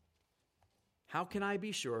 How can I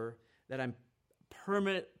be sure that I'm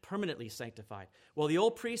permanently sanctified? Well, the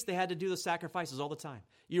old priests, they had to do the sacrifices all the time.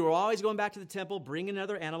 You were always going back to the temple, bringing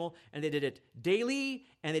another animal, and they did it daily,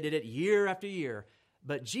 and they did it year after year.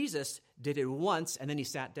 But Jesus did it once, and then he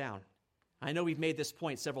sat down. I know we've made this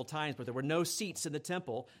point several times, but there were no seats in the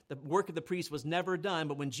temple. The work of the priest was never done,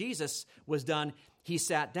 but when Jesus was done, he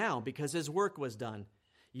sat down because his work was done.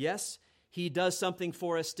 Yes, he does something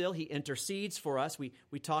for us still. He intercedes for us. We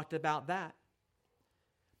talked about that.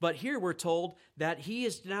 But here we're told that he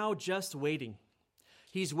is now just waiting.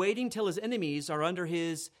 He's waiting till his enemies are under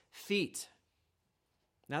his feet.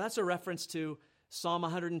 Now that's a reference to Psalm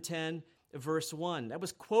 110, verse 1. That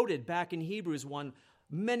was quoted back in Hebrews 1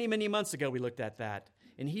 many, many months ago. We looked at that.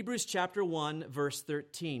 In Hebrews chapter 1, verse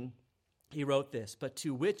 13, he wrote this, "But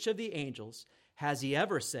to which of the angels has he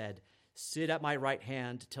ever said, 'Sit at my right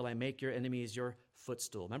hand till I make your enemies your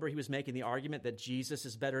footstool'?" Remember, he was making the argument that Jesus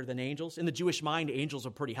is better than angels. In the Jewish mind, angels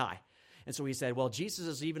are pretty high. And so he said, well, Jesus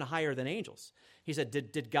is even higher than angels. He said,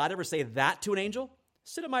 did God ever say that to an angel?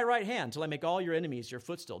 "Sit at my right hand till I make all your enemies your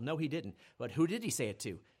footstool." No, he didn't. But who did he say it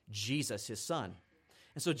to? Jesus, his son.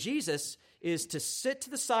 And so Jesus is to sit to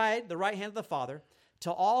the side, the right hand of the Father,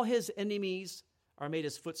 till all his enemies are made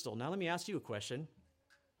his footstool. Now let me ask you a question.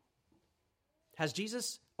 Has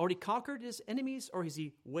Jesus already conquered his enemies, or is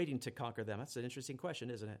he waiting to conquer them? That's an interesting question,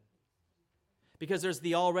 isn't it? Because there's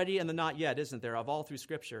the already and the not yet, isn't there, of all through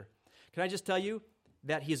Scripture. Can I just tell you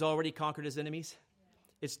that he's already conquered his enemies?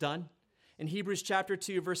 It's done. In Hebrews chapter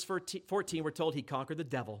 2, verse 14, we're told he conquered the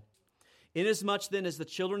devil. "Inasmuch then as the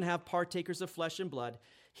children have partakers of flesh and blood,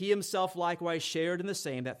 he himself likewise shared in the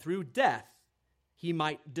same, that through death he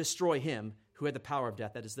might destroy him who had the power of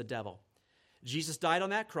death," that is the devil. Jesus died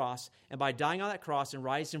on that cross, and by dying on that cross and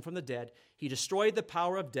rising from the dead, he destroyed the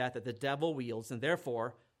power of death that the devil wields, and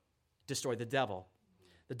therefore destroyed the devil.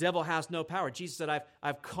 The devil has no power. Jesus said,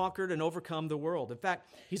 I've conquered and overcome the world. In fact,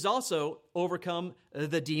 he's also overcome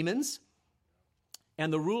the demons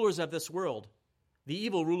and the rulers of this world, the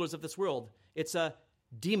evil rulers of this world. It's a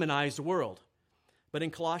demonized world. But in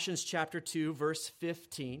Colossians chapter 2, verse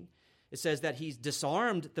 15, it says that he's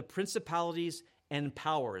disarmed the principalities and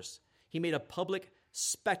powers. He made a public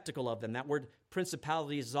spectacle of them. That word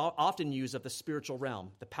principalities is often used of the spiritual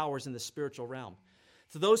realm, the powers in the spiritual realm.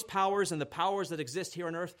 So those powers and the powers that exist here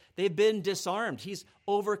on earth, they've been disarmed. He's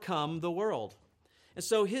overcome the world. And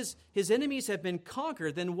so his enemies have been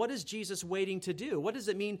conquered. Then what is Jesus waiting to do? What does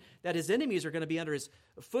it mean that his enemies are going to be under his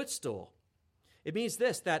footstool? It means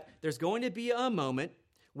this, that there's going to be a moment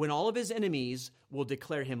when all of his enemies will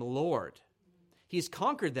declare him Lord. He's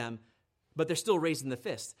conquered them, but they're still raising the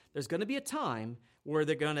fist. There's going to be a time where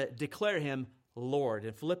they're going to declare him Lord.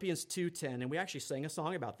 In Philippians 2:10, and we actually sang a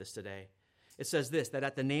song about this today, it says this, that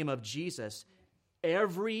at the name of Jesus,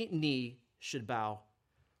 every knee should bow,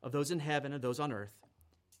 of those in heaven and those on earth,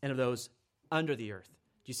 and of those under the earth.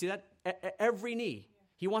 Do you see that? Every knee.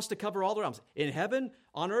 He wants to cover all the realms. In heaven,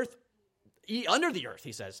 on earth, under the earth,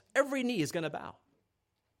 he says. Every knee is going to bow.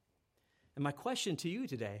 And my question to you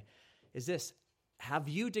today is this. Have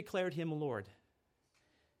you declared him Lord?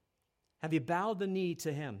 Have you bowed the knee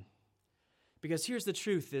to him? Because here's the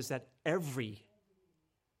truth, is that I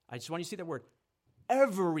just want you to see that word,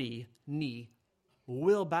 every knee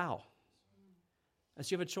will bow. And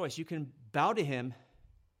so you have a choice. You can bow to him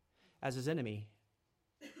as his enemy.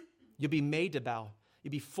 You'll be made to bow.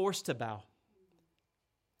 You'll be forced to bow.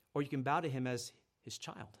 Or you can bow to him as his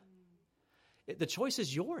child. The choice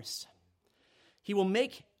is yours. He will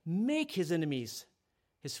make his enemies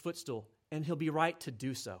his footstool, and he'll be right to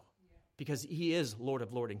do so because he is Lord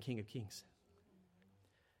of Lords and King of Kings.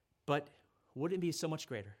 But wouldn't it be so much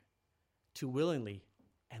greater to willingly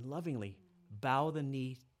and lovingly bow the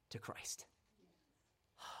knee to Christ?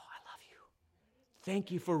 Oh, I love you.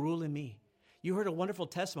 Thank you for ruling me. You heard a wonderful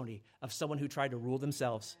testimony of someone who tried to rule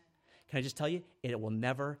themselves. Can I just tell you, it will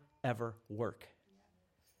never, ever work.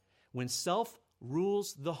 When self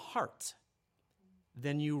rules the heart,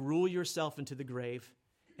 then you rule yourself into the grave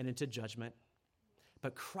and into judgment.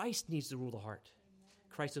 But Christ needs to rule the heart.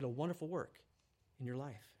 Christ did a wonderful work in your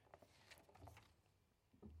life.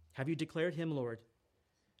 Have you declared him Lord?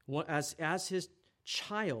 As his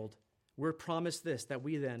child, we're promised this, that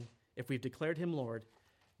we then, if we've declared him Lord,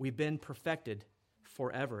 we've been perfected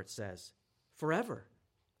forever, it says. Forever.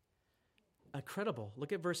 Incredible.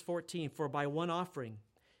 Look at verse 14. For by one offering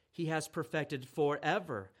he has perfected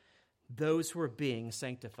forever those who are being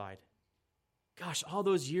sanctified. Gosh, all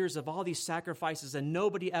those years of all these sacrifices, and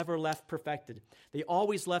nobody ever left perfected. They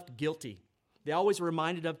always left guilty. They always were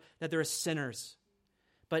reminded of that they're sinners.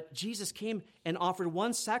 But Jesus came and offered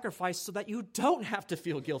one sacrifice so that you don't have to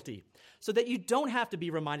feel guilty, so that you don't have to be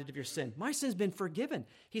reminded of your sin. My sin's been forgiven.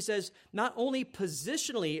 He says, not only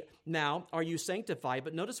positionally now are you sanctified,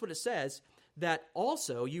 but notice what it says, that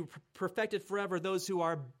also you perfected forever those who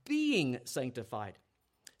are being sanctified.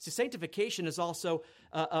 See, sanctification is also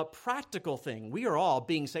a practical thing. We are all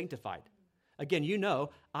being sanctified. Again, you know,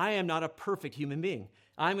 I am not a perfect human being.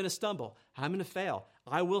 I'm going to stumble. I'm going to fail.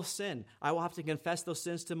 I will sin. I will have to confess those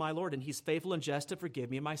sins to my Lord, and he's faithful and just to forgive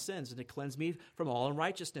me of my sins and to cleanse me from all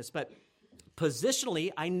unrighteousness. But positionally,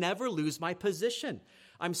 I never lose my position.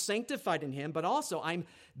 I'm sanctified in him, but also I'm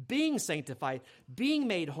being sanctified, being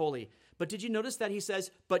made holy. But did you notice that he says,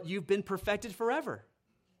 but you've been perfected forever?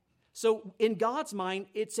 So in God's mind,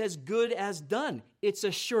 it's as good as done. It's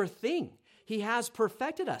a sure thing. He has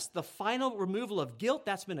perfected us. The final removal of guilt,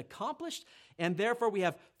 that's been accomplished, and therefore we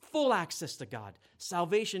have full access to God.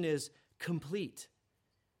 Salvation is complete.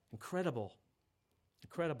 Incredible.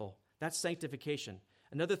 Incredible. That's sanctification.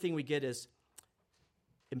 Another thing we get is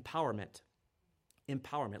empowerment.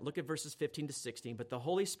 Empowerment. Look at verses 15 to 16. But the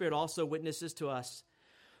Holy Spirit also witnesses to us,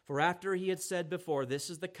 for after he had said before, this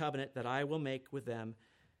is the covenant that I will make with them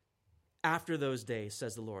after those days,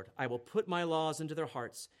 says the Lord. I will put my laws into their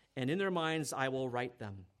hearts, and in their minds I will write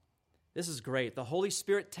them. This is great. The Holy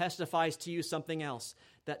Spirit testifies to you something else,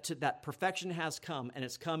 that perfection has come, and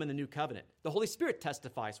it's come in the new covenant. The Holy Spirit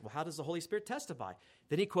testifies. Well, how does the Holy Spirit testify?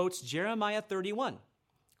 Then he quotes Jeremiah 31,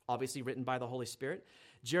 obviously written by the Holy Spirit.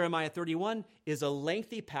 Jeremiah 31 is a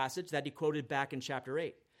lengthy passage that he quoted back in chapter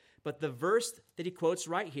 8. But the verse that he quotes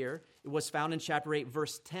right here, it was found in chapter 8,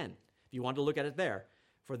 verse 10, if you want to look at it there.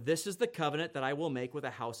 For this is the covenant that I will make with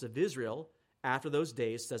the house of Israel after those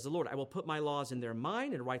days, says the Lord. I will put my laws in their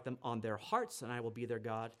mind and write them on their hearts, and I will be their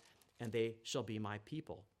God, and they shall be my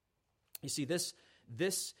people. You see, this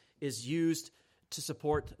is used to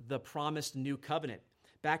support the promised new covenant.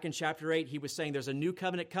 Back in chapter 8, he was saying there's a new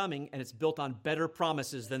covenant coming, and it's built on better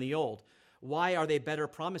promises than the old. Why are they better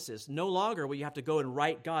promises? No longer will you have to go and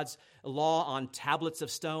write God's law on tablets of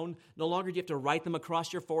stone. No longer do you have to write them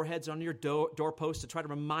across your foreheads on your doorposts to try to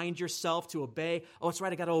remind yourself to obey. Oh, it's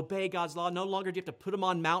right, I got to obey God's law. No longer do you have to put them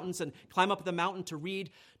on mountains and climb up the mountain to read,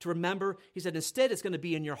 to remember. He said, instead, it's going to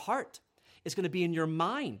be in your heart. It's going to be in your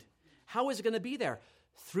mind. How is it going to be there?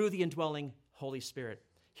 Through the indwelling Holy Spirit.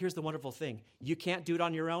 Here's the wonderful thing. You can't do it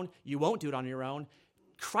on your own. You won't do it on your own.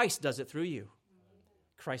 Christ does it through you.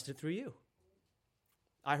 Christ did it through you.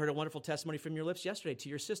 I heard a wonderful testimony from your lips yesterday to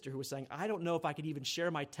your sister who was saying, I don't know if I could even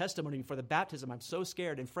share my testimony before the baptism. I'm so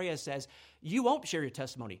scared. And Freya says, you won't share your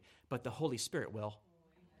testimony, but the Holy Spirit will.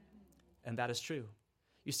 And that is true.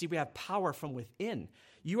 You see, we have power from within.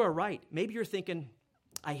 You are right. Maybe you're thinking,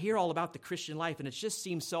 I hear all about the Christian life, and it just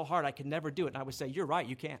seems so hard. I can never do it. And I would say, you're right.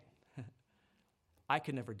 You can't. I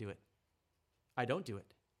can never do it. I don't do it.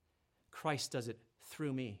 Christ does it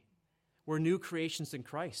through me. We're new creations in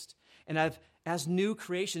Christ. And as new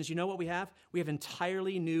creations, you know what we have? We have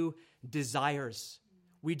entirely new desires.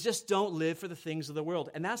 We just don't live for the things of the world.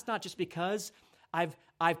 And that's not just because I've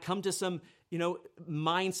come to some,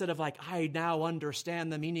 mindset of like, I now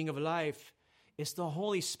understand the meaning of life. It's the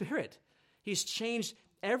Holy Spirit. He's changed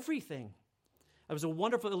everything. There was a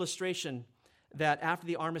wonderful illustration that after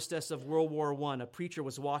the armistice of World War I, a preacher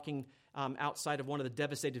was walking outside of one of the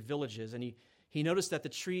devastated villages, and he noticed that the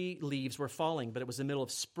tree leaves were falling, but it was the middle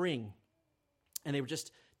of spring. And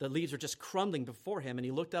the leaves were just crumbling before him. And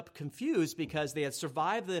he looked up confused because they had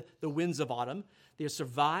survived the winds of autumn. They had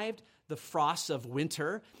survived the frosts of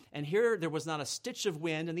winter. And here there was not a stitch of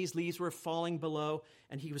wind, and these leaves were falling below.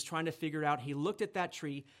 And he was trying to figure it out. He looked at that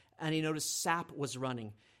tree, and he noticed sap was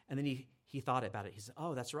running. And then he thought about it. He said,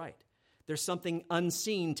 oh, that's right. There's something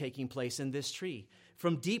unseen taking place in this tree.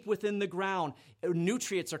 From deep within the ground,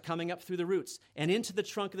 nutrients are coming up through the roots and into the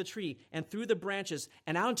trunk of the tree and through the branches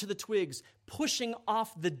and out into the twigs, pushing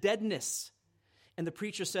off the deadness. And the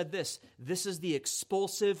preacher said this is the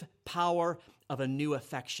expulsive power of a new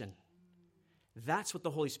affection. That's what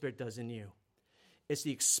the Holy Spirit does in you. It's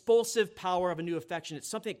the expulsive power of a new affection. It's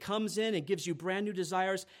something that comes in and gives you brand new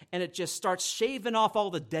desires, and it just starts shaving off all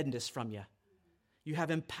the deadness from you. You have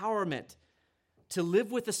empowerment to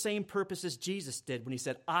live with the same purpose as Jesus did when he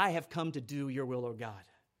said, I have come to do your will, O God.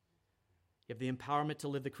 You have the empowerment to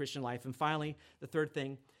live the Christian life. And finally, the third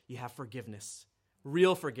thing, you have forgiveness,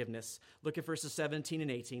 real forgiveness. Look at verses 17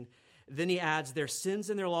 and 18. Then he adds, their sins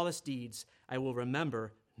and their lawless deeds I will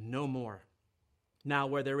remember no more. Now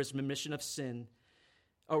where there is remission of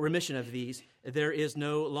these, there is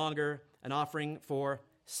no longer an offering for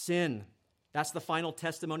sin. That's the final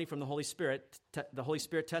testimony from the Holy Spirit. The Holy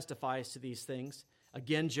Spirit testifies to these things.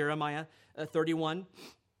 Again, Jeremiah 31,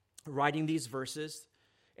 writing these verses.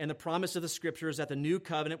 And the promise of the Scripture is that the new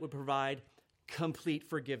covenant would provide complete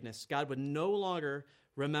forgiveness. God would no longer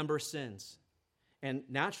remember sins. And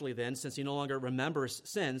naturally then, since he no longer remembers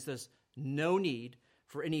sins, there's no need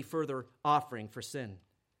for any further offering for sin.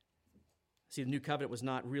 See, the new covenant was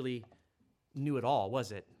not really new at all,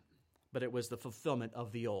 was it? But it was the fulfillment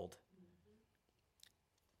of the old.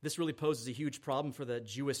 This really poses a huge problem for the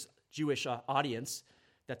Jewish audience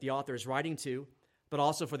that the author is writing to, but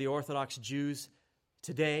also for the Orthodox Jews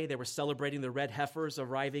today. They were celebrating the red heifers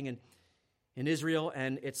arriving in Israel,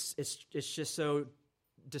 and it's just so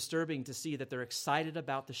disturbing to see that they're excited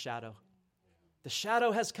about the shadow. The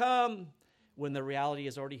shadow has come when the reality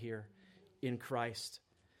is already here in Christ.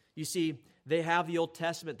 You see, they have the Old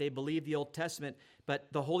Testament, they believe the Old Testament,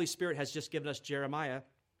 but the Holy Spirit has just given us Jeremiah.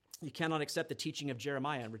 You cannot accept the teaching of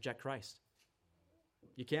Jeremiah and reject Christ.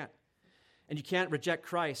 You can't. And you can't reject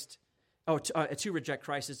Christ. To reject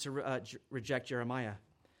Christ is to reject Jeremiah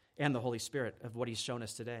and the Holy Spirit of what he's shown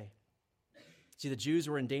us today. See, the Jews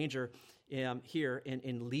were in danger here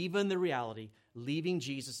in leaving the reality, leaving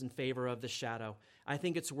Jesus in favor of the shadow. I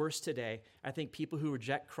think it's worse today. I think people who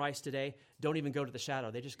reject Christ today don't even go to the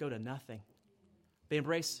shadow. They just go to nothing. They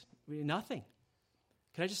embrace nothing.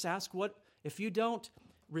 Can I just ask, what if you don't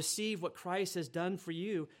receive what Christ has done for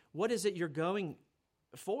you, what is it you're going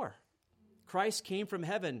for? Christ came from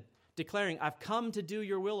heaven declaring, I've come to do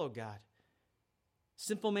your will, O God.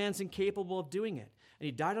 Simple man's incapable of doing it. And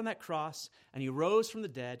he died on that cross, and he rose from the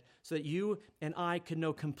dead so that you and I could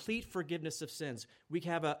know complete forgiveness of sins. We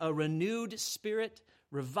have a renewed spirit,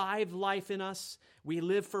 revived life in us. We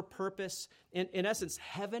live for purpose. In essence,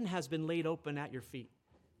 heaven has been laid open at your feet.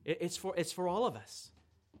 It's for all of us.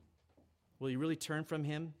 Will you really turn from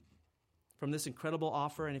him from this incredible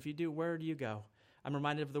offer? And if you do, where do you go? I'm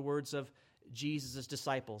reminded of the words of Jesus'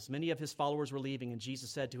 disciples. Many of his followers were leaving, and Jesus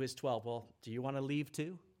said to his 12, well, do you want to leave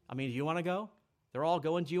too? I mean, do you want to go? They're all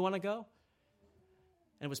going. Do you want to go?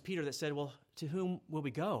 And it was Peter that said, well, to whom will we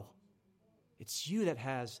go? It's you that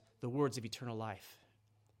has the words of eternal life.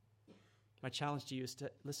 My challenge to you is to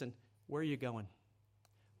listen, where are you going?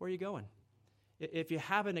 Where are you going? If you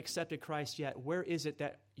haven't accepted Christ yet, where is it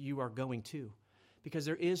that you are going to? Because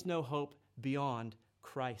there is no hope beyond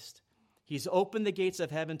Christ. He's opened the gates of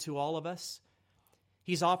heaven to all of us.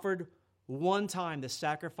 He's offered one time the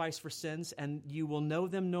sacrifice for sins, and you will know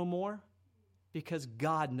them no more because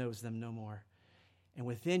God knows them no more. And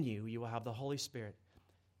within you, you will have the Holy Spirit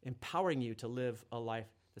empowering you to live a life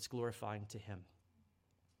that's glorifying to him.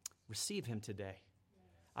 Receive him today.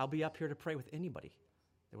 I'll be up here to pray with anybody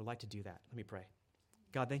that would like to do that. Let me pray.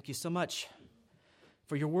 God, thank you so much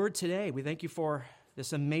for your word today. We thank you for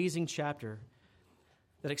this amazing chapter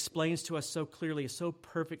that explains to us so clearly, so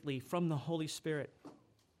perfectly from the Holy Spirit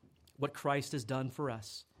what Christ has done for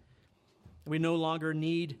us. We no longer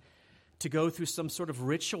need to go through some sort of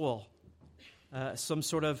ritual, some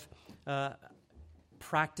sort of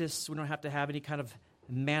practice. We don't have to have any kind of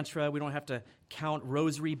mantra. We don't have to count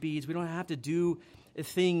rosary beads. We don't have to do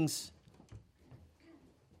things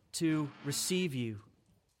to receive you.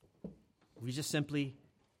 We just simply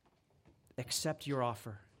accept your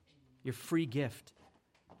offer, your free gift,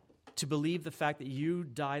 to believe the fact that you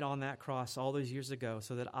died on that cross all those years ago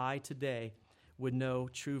so that I today would know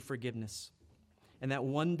true forgiveness and that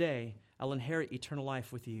one day I'll inherit eternal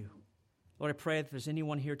life with you. Lord, I pray that if there's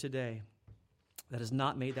anyone here today that has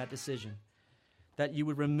not made that decision, that you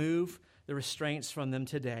would remove the restraints from them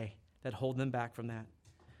today that hold them back from that.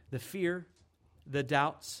 The fear, the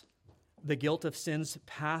doubts, the guilt of sins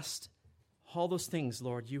past, all those things,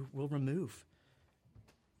 Lord, you will remove,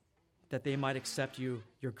 that they might accept you,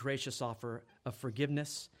 your gracious offer of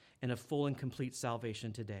forgiveness and of full and complete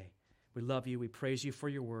salvation today. We love you. We praise you for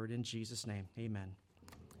your word. In Jesus' name, amen.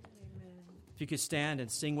 Amen. If you could stand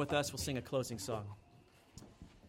and sing with us, we'll sing a closing song.